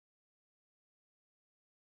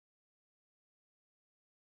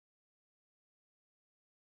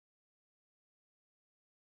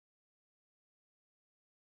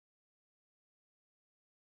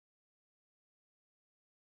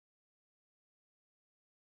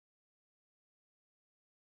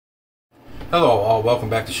Hello all, welcome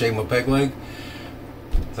back to Shea Peg Leg.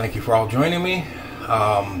 Thank you for all joining me.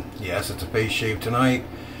 Yes, it's a face shave tonight.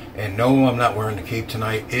 And no, I'm not wearing the cape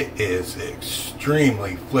tonight. It is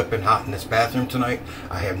extremely flipping hot in this bathroom tonight.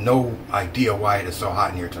 I have no idea why it is so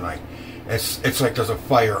hot in here tonight. It's like there's a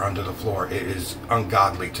fire under the floor. It is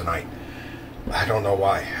ungodly tonight. I don't know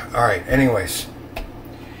why. Alright, anyways.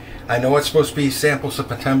 I know it's supposed to be sample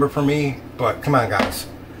September for me, but come on guys.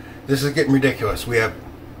 This is getting ridiculous. We have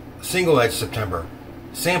Single Edge September,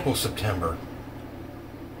 Sample September,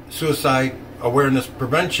 Suicide Awareness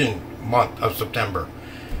Prevention Month of September.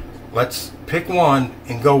 Let's pick one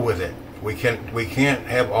and go with it. We can't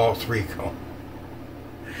have all three going.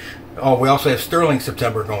 Oh, we also have Sterling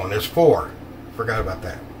September going. There's 4. Forgot about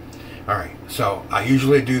that. Alright, so I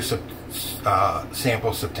usually do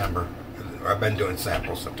Sample September. I've been doing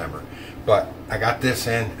Sample September. But I got this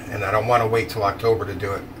in, and I don't want to wait till October to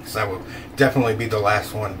do it, because I will definitely be the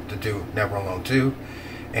last one to do Never Alone 2.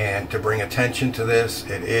 And to bring attention to this,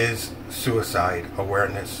 it is Suicide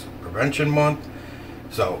Awareness Prevention Month.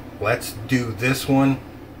 So let's do this one.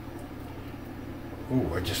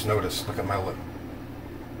 Ooh, I just noticed. Look at my lip.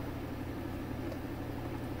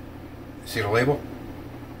 See the label?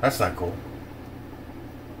 That's not cool.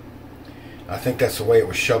 I think that's the way it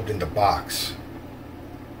was shoved in the box,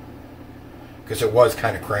 because it was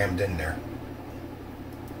kind of crammed in there.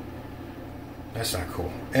 That's not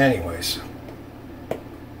cool. Anyways,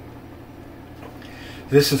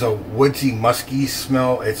 this is a woodsy, musky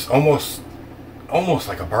smell. It's almost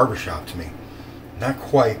like a barbershop to me. Not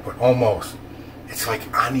quite, but almost. It's like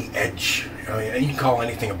on the edge. I mean, you can call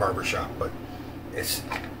anything a barbershop, but it's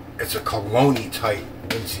a cologne-y type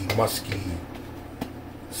woodsy, musky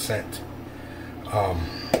scent.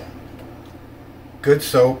 Good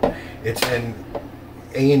soap. It's in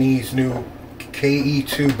A&E's new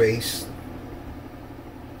KE2 base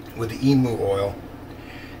with the emu oil.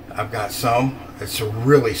 I've got some. It's a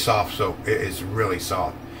really soft soap. It is really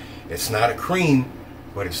soft. It's not a cream,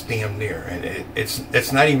 but it's damn near. And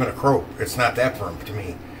it's not even a crope. It's not that firm to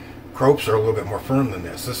me. Cropes are a little bit more firm than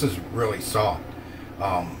this. This is really soft.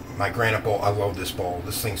 My granite bowl, I love this bowl.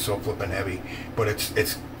 This thing's so flippin' heavy, but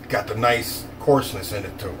it's got the nice coarseness in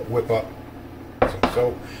it to whip up some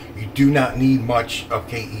soap. You do not need much of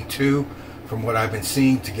KE2 from what I've been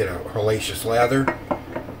seeing to get a hellacious lather.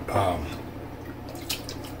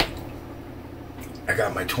 I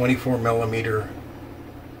got my 24 millimeter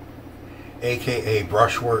aka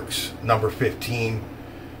Brushworks number 15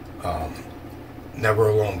 Never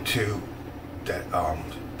Alone 2 that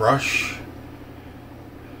brush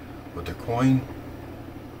with the coin.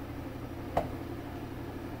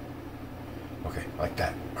 Okay, like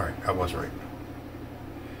that. Alright, I was right.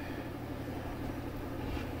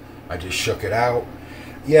 I just shook it out.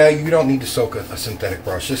 Yeah, you don't need to soak a synthetic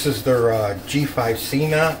brush. This is their G5C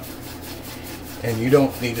knot, and you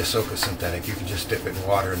don't need to soak a synthetic. You can just dip it in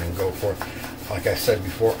water and then go for it. Like I said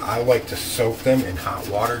before, I like to soak them in hot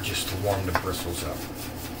water just to warm the bristles up.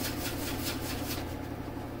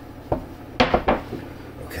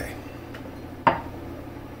 Okay.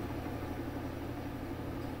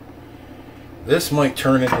 This might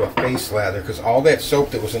turn into a face lather, because all that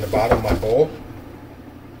soap that was in the bottom of my bowl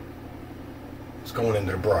is going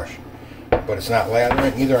into the brush. But it's not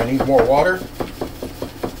lathering. Either I need more water,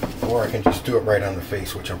 or I can just do it right on the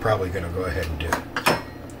face, which I'm probably going to go ahead and do.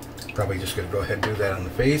 Probably just going to go ahead and do that on the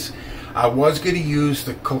face. I was going to use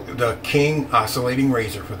the King Oscillating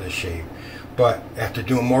Razor for this shave, but after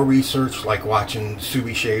doing more research, like watching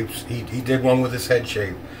Subi shaves, he did one with his head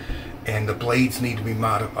shave, and the blades need to be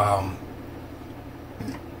modern.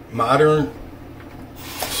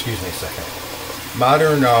 Excuse me a second.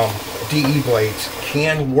 Modern DE blades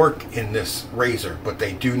can work in this razor, but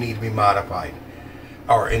they do need to be modified.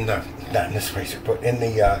 Or in the, not in this razor, but in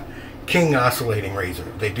the King Oscillating Razor.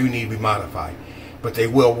 They do need to be modified, but they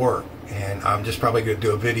will work. And I'm just probably going to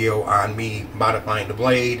do a video on me modifying the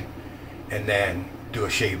blade, and then do a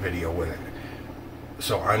shave video with it.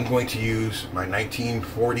 So I'm going to use my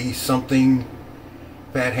 1940s something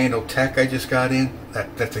fat handle tech I just got in. That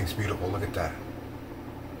thing's beautiful. Look at that.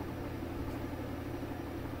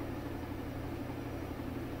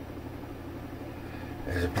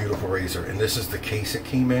 It's a beautiful razor, and this is the case it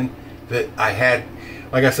came in. That I had,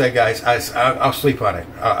 like I said, guys, I'll sleep on it.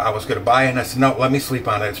 I was going to buy it, and I said, no, let me sleep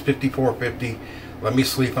on it. It's $54.50. Let me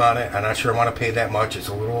sleep on it. I'm not sure I want to pay that much. It's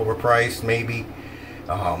a little overpriced, maybe.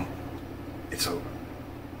 Let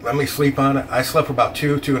me sleep on it. I slept for about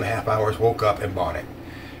 2.5 hours, woke up and bought it.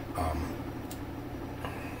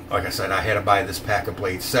 Like I said, I had to buy this pack of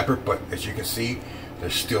blades separate, but as you can see, they're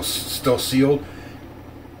still sealed.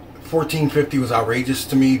 $14.50 was outrageous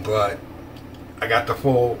to me, but I got the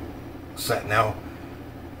full set now.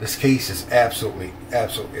 This case is absolutely,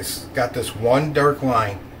 it's got this one dark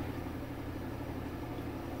line,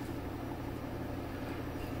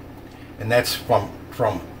 and that's from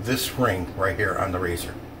this ring right here on the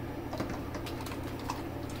razor.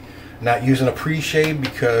 Not using a pre-shave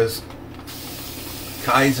because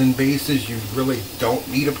Kaizen bases, you really don't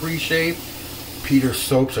need a pre-shave. Peter's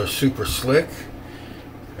soaps are super slick,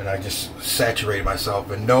 and I just saturated myself.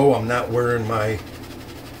 And no, I'm not wearing my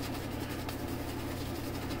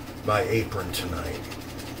apron tonight.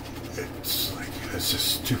 It's like, it's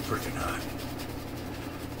just too freaking hot.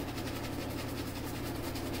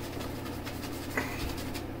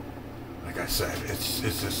 Like I said, it's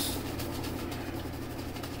just,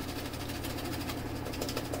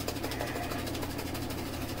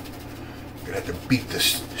 I'm gonna have to beat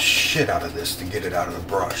this shit out of this to get it out of the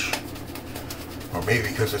brush. Or maybe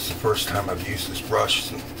because it's the first time I've used this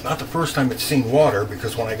brush. It's not the first time it's seen water,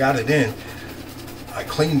 because when I got it in, I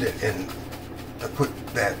cleaned it and I put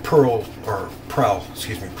that Prel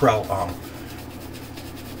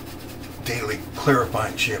daily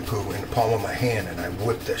clarifying shampoo in the palm of my hand, and I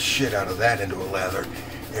whipped the shit out of that into a lather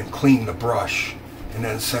and cleaned the brush and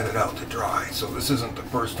then set it out to dry. So this isn't the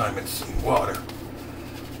first time it's seen water,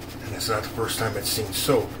 and it's not the first time it's seen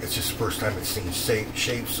soap. It's just the first time it's seen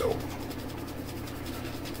shave soap.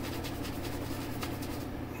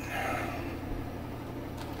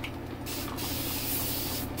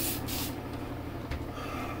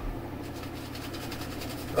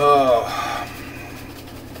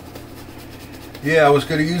 Yeah, I was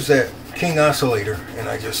going to use that King Oscillator, and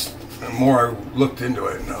the more I looked into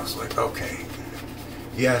it, and I was like, okay,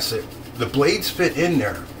 yes, the blades fit in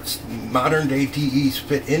there. Modern day TEs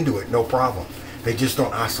fit into it, no problem. They just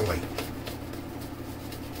don't oscillate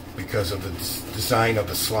because of the design of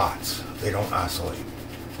the slots. They don't oscillate.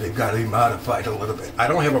 They've got to be modified a little bit. I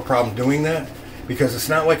don't have a problem doing that because it's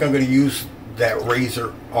not like I'm going to use that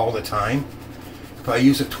razor all the time. If I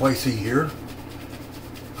use it twice a year,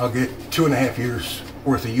 I'll get 2.5 years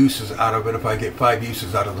worth of uses out of it if I get 5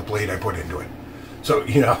 uses out of the blade I put into it. So,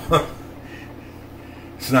 you know,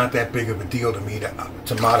 it's not that big of a deal to me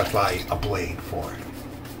to modify a blade for it.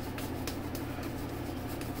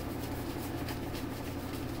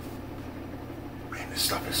 Man, this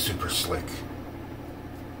stuff is super slick.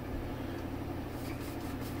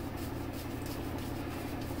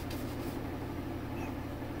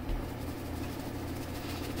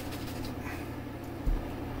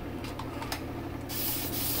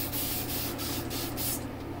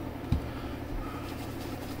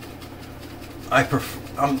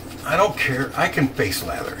 I don't care. I can face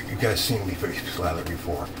lather. You guys seen me face lather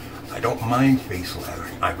before. I don't mind face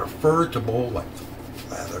lathering. I prefer to bowl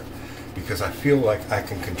lather because I feel like I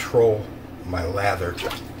can control my lather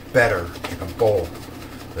better in a bowl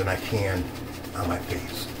than I can on my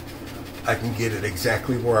face. I can get it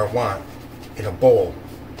exactly where I want in a bowl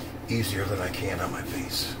easier than I can on my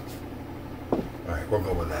face. Alright, we'll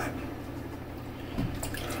go with that.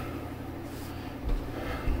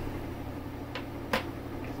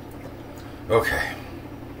 Okay.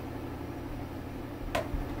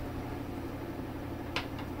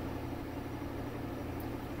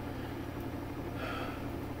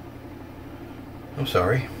 I'm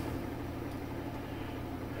sorry.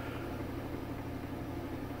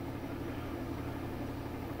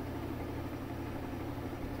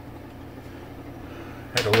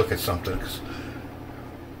 I had to look at something.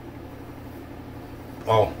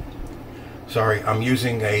 Oh, sorry. I'm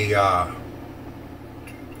using a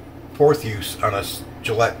fourth use on a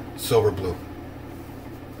Gillette Silver Blue.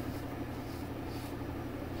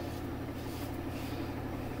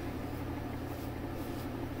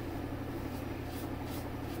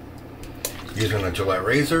 Using a Gillette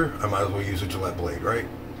razor, I might as well use a Gillette blade, right?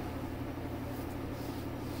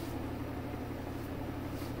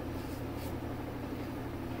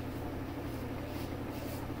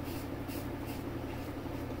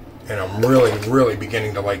 And I'm really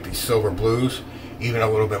beginning to like these Silver Blues even a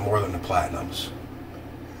little bit more than the Platinums.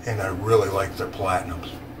 And I really like their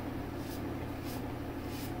Platinums.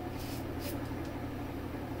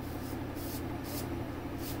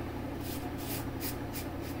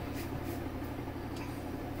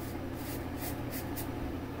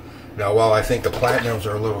 Now, while I think the Platinums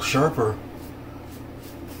are a little sharper,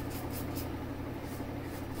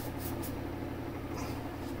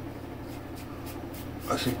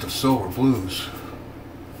 I think the Silver Blues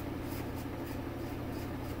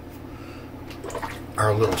are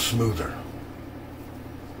a little smoother.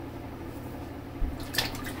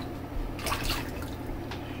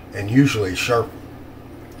 And usually sharp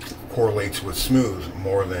correlates with smooth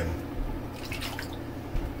more than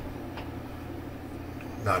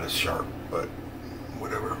not as sharp, but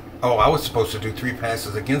whatever. Oh, I was supposed to do 3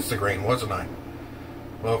 passes against the grain, wasn't I?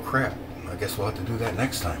 Well, crap. I guess we'll have to do that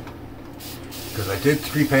next time. Because I did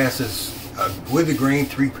 3 passes with the grain,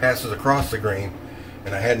 3 passes across the grain,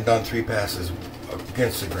 and I hadn't done 3 passes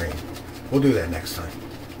against the grain. We'll do that next time.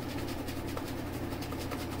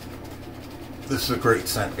 This is a great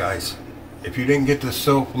scent, guys. If you didn't get this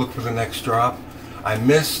soap, look for the next drop. I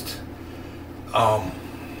missed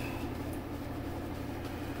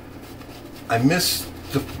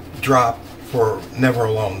the drop for Never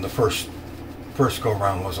Alone. The first go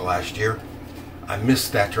around was last year. I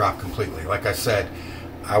missed that drop completely. Like I said,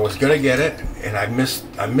 I was gonna get it, and I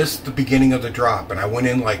missed the beginning of the drop, and I went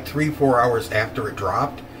in like 3-4 hours after it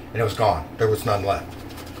dropped, and it was gone. There was none left.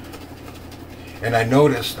 And I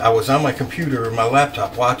noticed, I was on my computer or my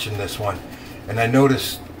laptop watching this one, and I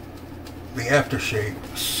noticed the aftershave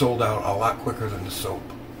sold out a lot quicker than the soap.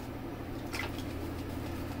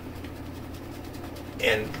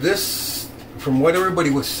 And this, from what everybody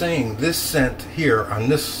was saying, this scent here on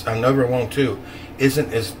Never Alone 2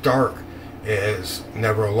 isn't as dark as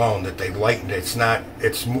Never Alone, that they lightened it. It's not,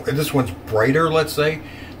 it's more, this one's brighter, let's say,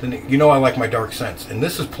 than, you know, I like my dark scents, and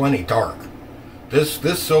this is plenty dark. This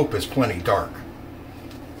soap is plenty dark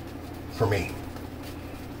for me.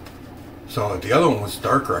 So if the other one was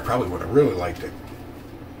darker, I probably would have really liked it.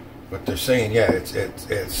 But they're saying, yeah,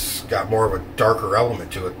 it's got more of a darker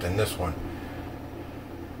element to it than this one.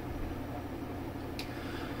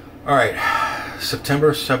 All right,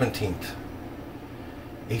 September 17th,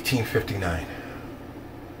 1859.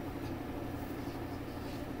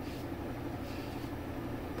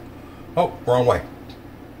 Oh, wrong way.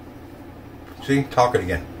 See, talking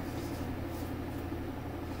again.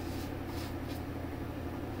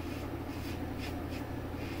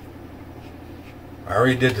 I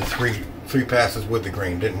already did the three passes with the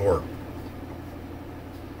grain, didn't work.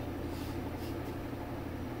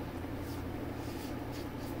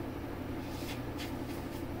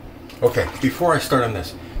 Okay, before I start on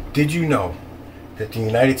this, did you know that the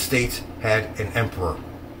United States had an emperor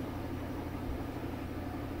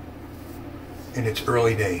in its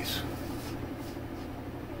early days?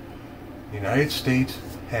 The United States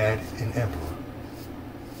had an emperor.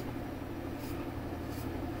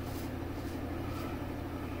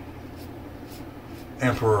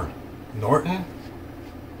 Emperor Norton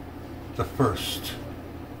the First.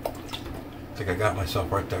 I think I got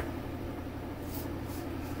myself right there.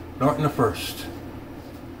 Norton the First,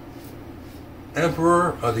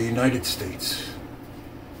 Emperor of the United States.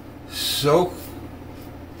 So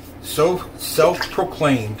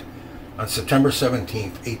self-proclaimed on September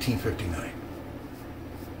 17th, 1859.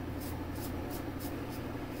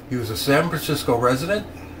 He was a San Francisco resident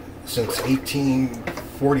since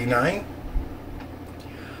 1849.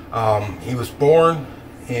 He was born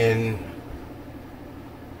in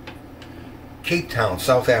Cape Town,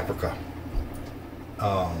 South Africa,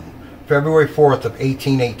 February 4th of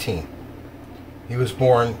 1818. He was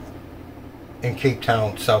born in Cape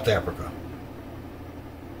Town, South Africa.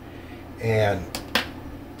 And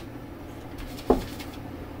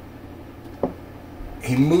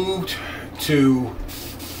he moved to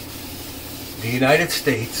the United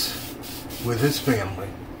States with his family.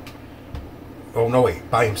 Oh, no,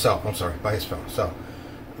 wait, by himself. I'm sorry, by his family. So,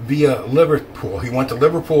 via Liverpool. He went to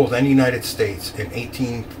Liverpool, then the United States in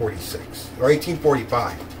 1846, or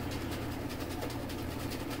 1845.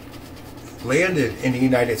 Landed in the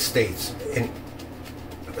United States and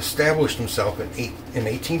established himself in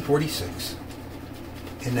 1846.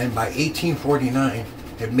 And then by 1849,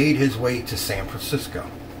 had made his way to San Francisco.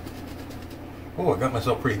 Oh, I got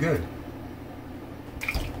myself pretty good.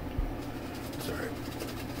 Sorry.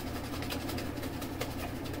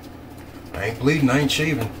 I ain't bleeding, I ain't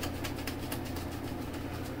shaving.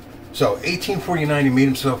 So, 1849, he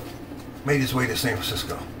made his way to San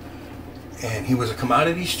Francisco. And he was a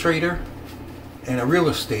commodities trader and a real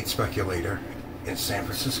estate speculator in San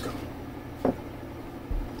Francisco.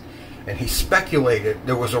 And he speculated,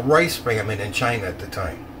 there was a rice famine in China at the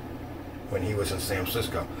time when he was in San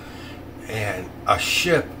Francisco. And a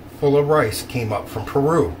ship full of rice came up from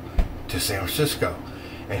Peru to San Francisco.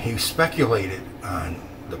 And he speculated on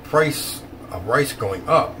the price of rice going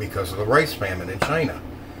up because of the rice famine in China.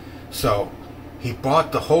 So he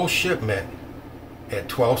bought the whole shipment at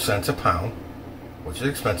 12 cents a pound, which is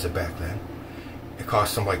expensive back then. It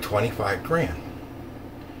cost him like 25 grand.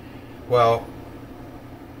 Well,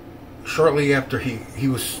 shortly after he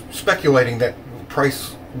was speculating that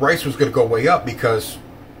rice was going to go way up because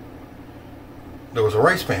there was a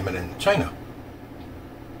rice famine in China.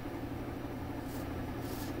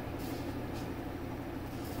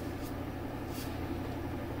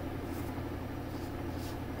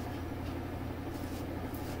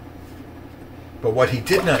 But what he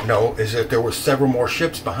did not know is that there were several more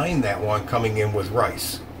ships behind that one coming in with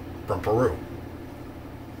rice from Peru.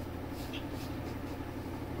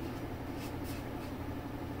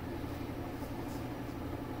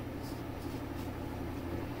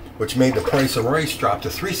 Which made the price of rice drop to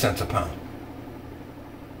 3 cents a pound.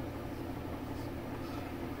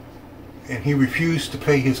 And he refused to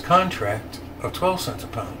pay his contract of 12 cents a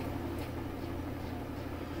pound.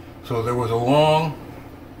 So there was a long,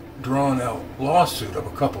 drawn-out lawsuit of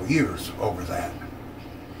a couple years over that,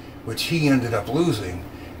 which he ended up losing.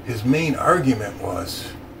 His main argument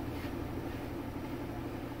was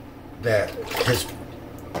that his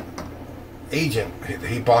agent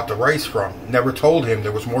he bought the rice from never told him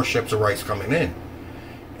there was more ships of rice coming in,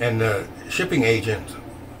 and the shipping agent's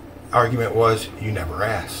argument was, you never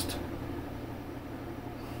asked,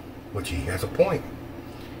 which he has a point.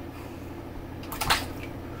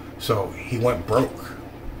 So he went broke,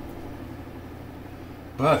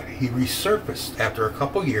 but he resurfaced after a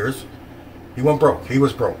couple years. He went broke. He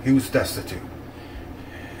was broke. He was destitute,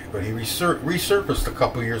 but he resurfaced a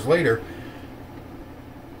couple years later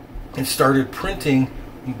and started printing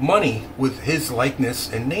money with his likeness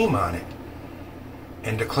and name on it,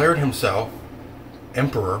 and declared himself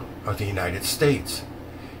Emperor of the United States.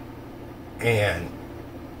 And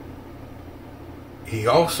he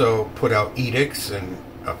also put out edicts and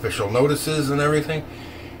official notices and everything.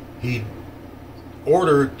 He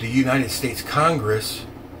ordered the United States Congress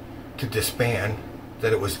to disband,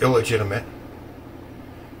 that it was illegitimate.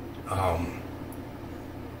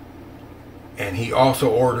 And he also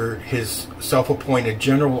ordered his self-appointed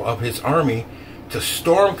general of his army to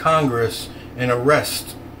storm Congress and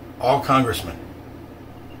arrest all congressmen.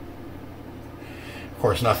 Of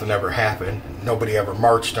course, nothing ever happened. Nobody ever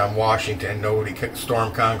marched on Washington. Nobody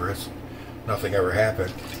stormed Congress. Nothing ever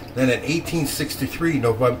happened. Then in 1863,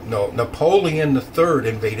 Napoleon III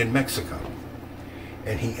invaded Mexico.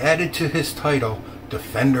 And he added to his title,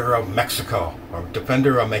 Defender of Mexico, or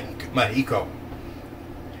Defender of Mexico.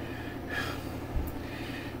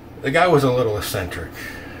 The guy was a little eccentric.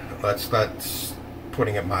 That's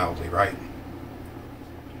putting it mildly, right?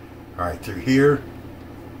 All right, through here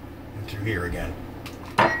and through here again.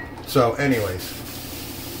 So,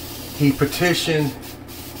 anyways, he petitioned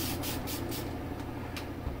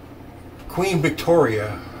Queen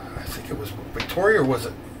Victoria. I think it was Victoria, or was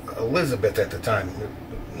it Elizabeth at the time?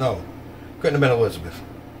 No, couldn't have been Elizabeth.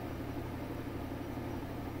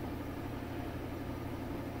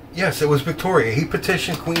 Yes, it was Victoria. He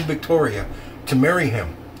petitioned Queen Victoria to marry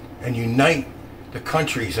him and unite the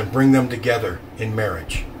countries and bring them together in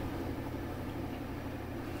marriage.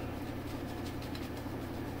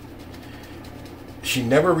 She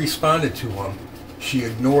never responded to him. She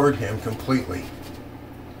ignored him completely.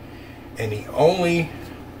 And the only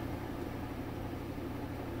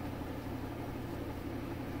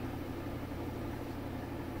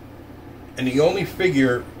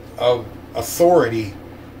figure of authority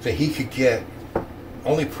that he could get,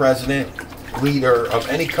 only president, leader of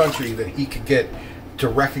any country that he could get to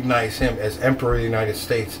recognize him as Emperor of the United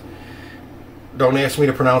States. Don't ask me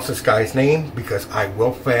to pronounce this guy's name because I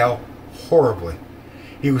will fail horribly.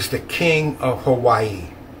 He was the King of Hawaii.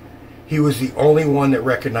 He was the only one that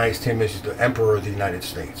recognized him as the Emperor of the United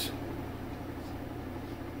States.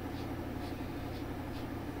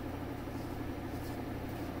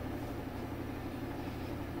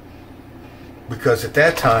 Because at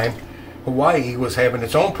that time, Hawaii was having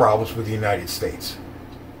its own problems with the United States.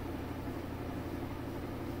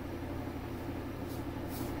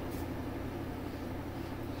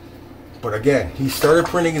 But again, he started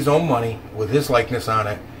printing his own money with his likeness on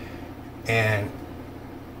it, and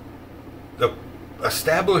the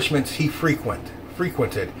establishments he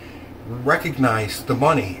frequented recognized the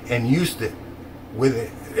money and used it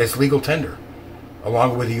as legal tender,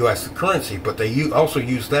 along with the U.S. currency, but they also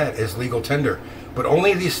used that as legal tender. But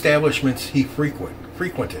only the establishments he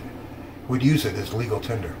frequented would use it as legal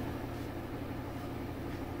tender.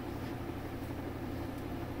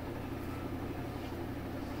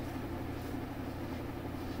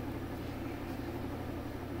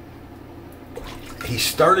 He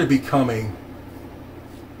started becoming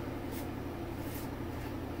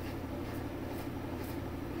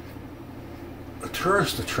a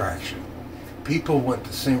tourist attraction. People went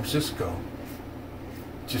to San Francisco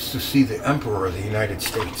just to see the Emperor of the United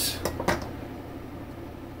States.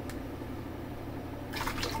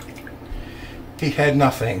 He had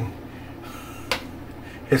nothing.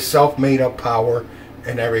 His self-made up power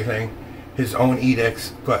and everything, his own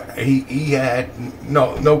edicts, but he had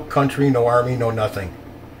no country, no army, no nothing.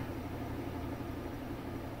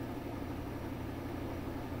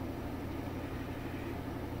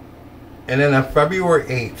 And then on February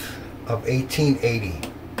 8th of 1880,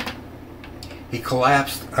 he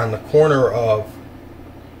collapsed on the corner of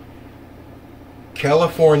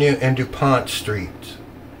California and DuPont Street.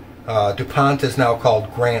 DuPont is now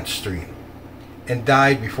called Grant Street, and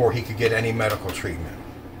died before he could get any medical treatment.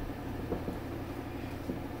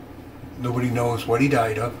 Nobody knows what he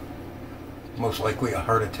died of. Most likely a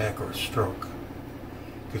heart attack or a stroke,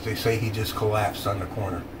 because they say he just collapsed on the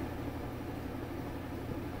corner.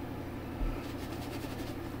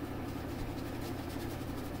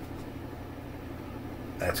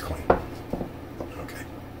 That's clean. Okay.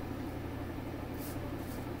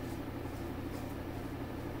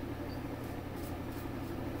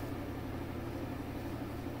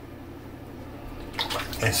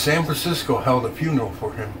 And San Francisco held a funeral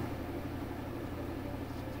for him.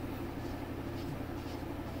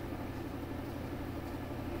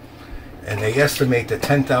 And they estimate that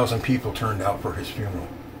 10,000 people turned out for his funeral.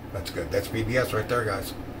 That's good. That's BBS right there,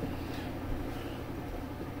 guys.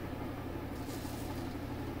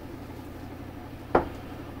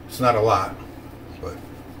 It's not a lot, but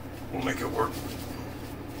we'll make it work.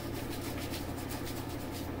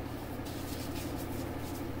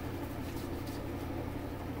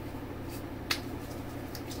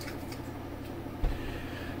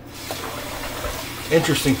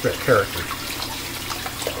 Interesting character.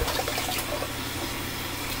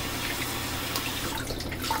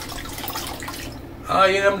 I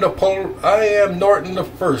am Norton the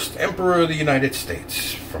First, Emperor of the United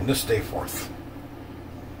States, from this day forth.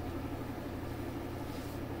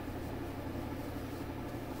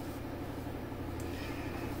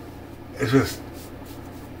 It's just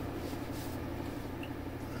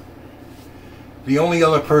the only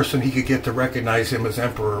other person he could get to recognize him as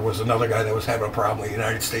emperor was another guy that was having a problem with the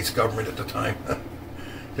United States government at the time.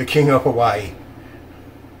 The King of Hawaii.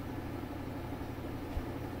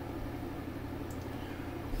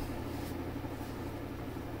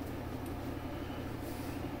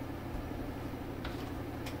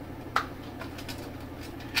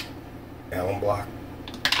 Allen block.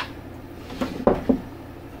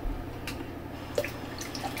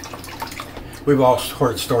 We've all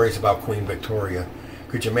heard stories about Queen Victoria.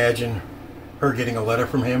 Could you imagine her getting a letter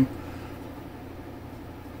from him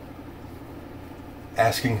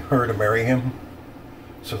asking her to marry him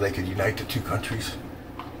so they could unite the two countries?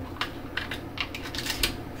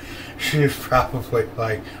 She's probably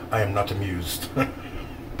like, I am not amused.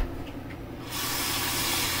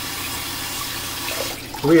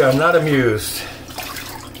 We are not amused.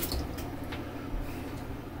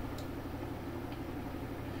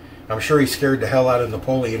 I'm sure he scared the hell out of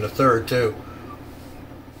Napoleon III too.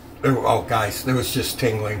 Oh guys, there was just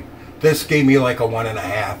tingling. This gave me like a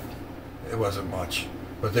 1.5. It wasn't much,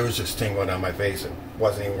 but there was just tingling on my face. It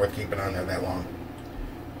wasn't even worth keeping on there that long.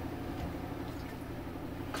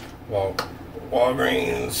 Well,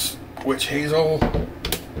 Walgreens witch hazel.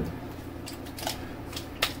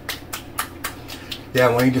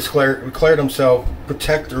 Yeah, when he declared himself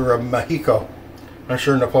protector of Mexico, I'm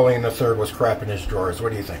sure Napoleon III was crap in his drawers.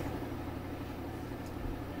 What do you think?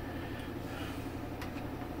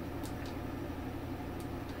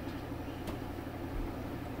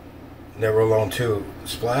 Never Alone 2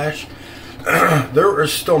 Splash. There are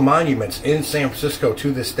still monuments in San Francisco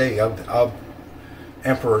to this day of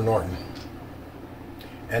Emperor Norton.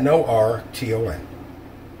 Norton.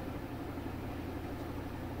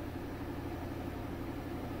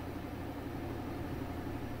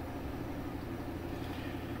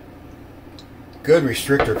 Good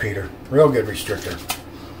restrictor, Peter. Real good restrictor.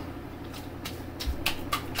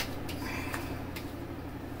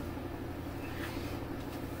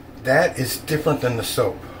 That is different than the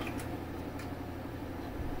soap.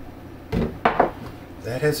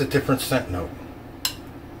 That has a different scent note.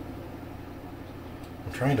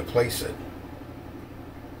 I'm trying to place it.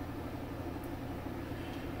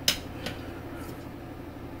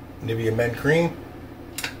 Nivea Men Cream.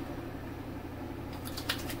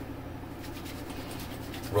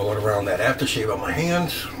 Roll it around that aftershave on my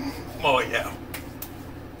hands. Oh yeah.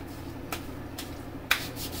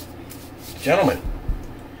 Gentlemen.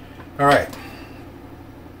 Alright.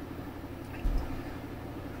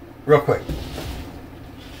 Real quick.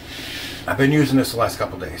 I've been using this the last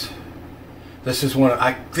couple days. This is one,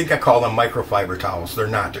 I think I call them microfiber towels. They're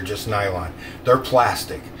not, they're just nylon. They're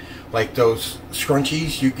plastic. Like those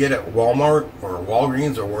scrunchies you get at Walmart or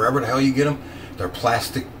Walgreens or wherever the hell you get them. They're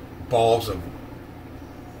plastic balls of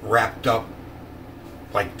wrapped up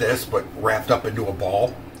like this, but wrapped up into a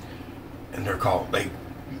ball. And they're called,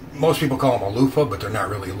 most people call them a loofah, but they're not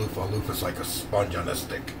really a loofah. A loofah's like a sponge on a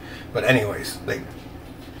stick. But anyways,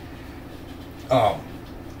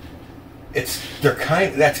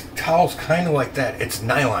 that towel's kind of like that. It's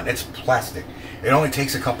nylon, it's plastic. It only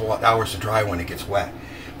takes a couple of hours to dry when it gets wet.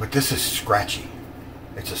 But this is scratchy.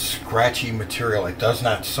 It's a scratchy material. It does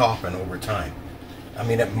not soften over time. I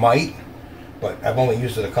mean, it might, but I've only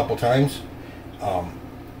used it a couple times.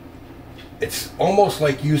 It's almost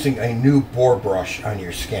like using a new boar brush on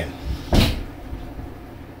your skin.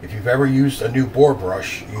 If you've ever used a new boar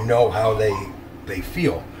brush, you know how they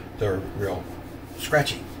feel. They're real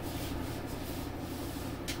scratchy.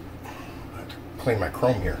 I have to clean my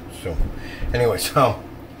chrome here soon. Anyways,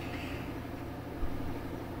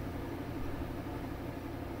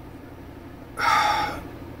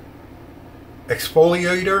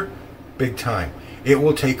 exfoliator, big time. It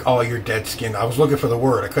will take all your dead skin. I was looking for the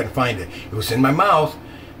word, I couldn't find it. It was in my mouth,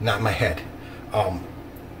 not in my head.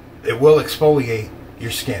 It will exfoliate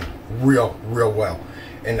your skin real well,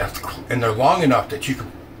 and they're long enough that you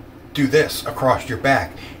can do this across your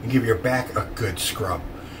back and give your back a good scrub.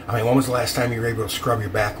 I mean, when was the last time you were able to scrub your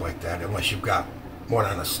back like that, unless you've got one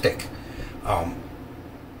on a stick?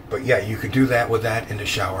 But yeah, you could do that with that in the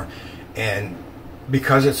shower, and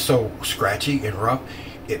because it's so scratchy and rough,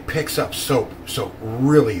 it picks up soap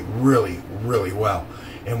really well.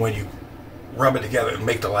 And when you rub it together and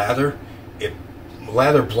make the lather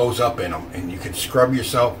blows up in them, and you can scrub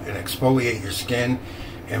yourself and exfoliate your skin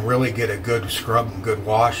and really get a good scrub and good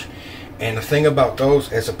wash. And the thing about those,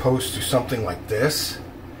 as opposed to something like this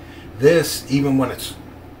even when it's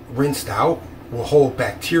rinsed out, will hold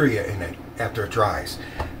bacteria in it after it dries.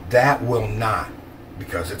 That will not,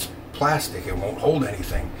 because it's plastic. It won't hold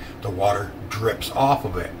anything. The water drips off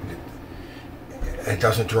of it. It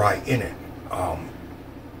doesn't dry in it.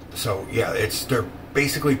 So yeah, they're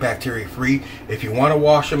basically bacteria free. If you want to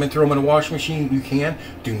wash them and throw them in a washing machine, you can.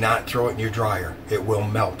 Do not throw it in your dryer. It will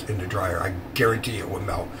melt in the dryer. I guarantee it will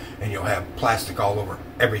melt, and you'll have plastic all over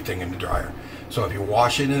everything in the dryer. So if you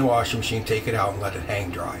wash it in the washing machine, take it out and let it hang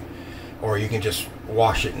dry. Or you can just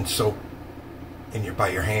wash it in soap by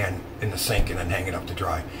your hand in the sink and then hang it up to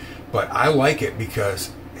dry. But I like it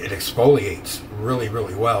because it exfoliates really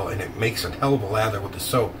well, and it makes a hell of a lather with the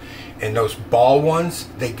soap. And those ball ones,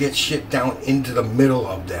 they get shit down into the middle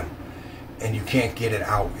of them, and you can't get it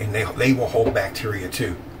out, and they will hold bacteria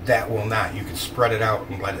too. That will not. You can spread it out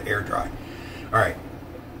and let it air dry. Alright,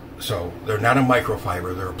 so they're not a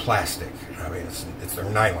microfiber, they're a plastic. I mean, they're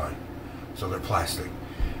nylon, so they're plastic.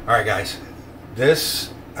 Alright guys,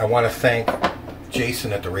 I want to thank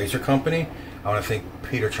Jason at the Razor Company. I want to thank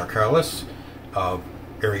Peter Charkalis of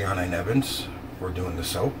Ariana and Evans for doing the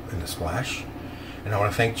soap and the splash. And I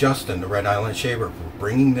want to thank Justin, the Red Island Shaver, for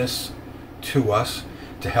bringing this to us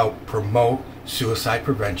to help promote suicide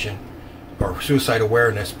prevention, or Suicide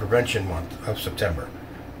Awareness Prevention Month of September.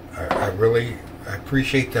 I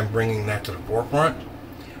appreciate them bringing that to the forefront.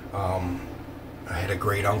 I had a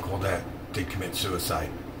great uncle that did commit suicide.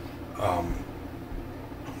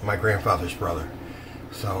 My grandfather's brother.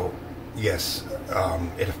 So yes,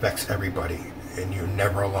 it affects everybody, and you're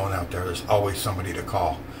never alone out there. There's always somebody to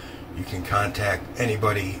call. You can contact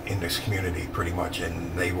anybody in this community pretty much,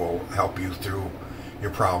 and they will help you through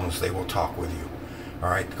your problems. They will talk with you.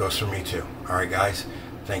 Alright, it goes for me too. Alright guys,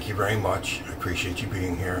 thank you very much. I appreciate you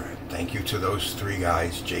being here. Thank you to those three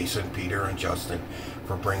guys, Jason, Peter, and Justin,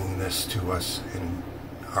 for bringing this to us and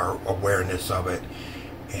our awareness of it.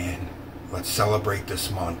 And let's celebrate this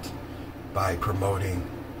month by promoting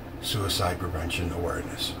suicide prevention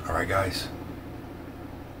awareness. Alright guys,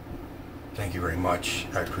 thank you very much.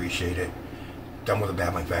 I appreciate it. Done with the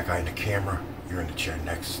babbling fat guy in the camera. You're in the chair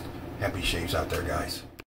next. Happy shaves out there, guys.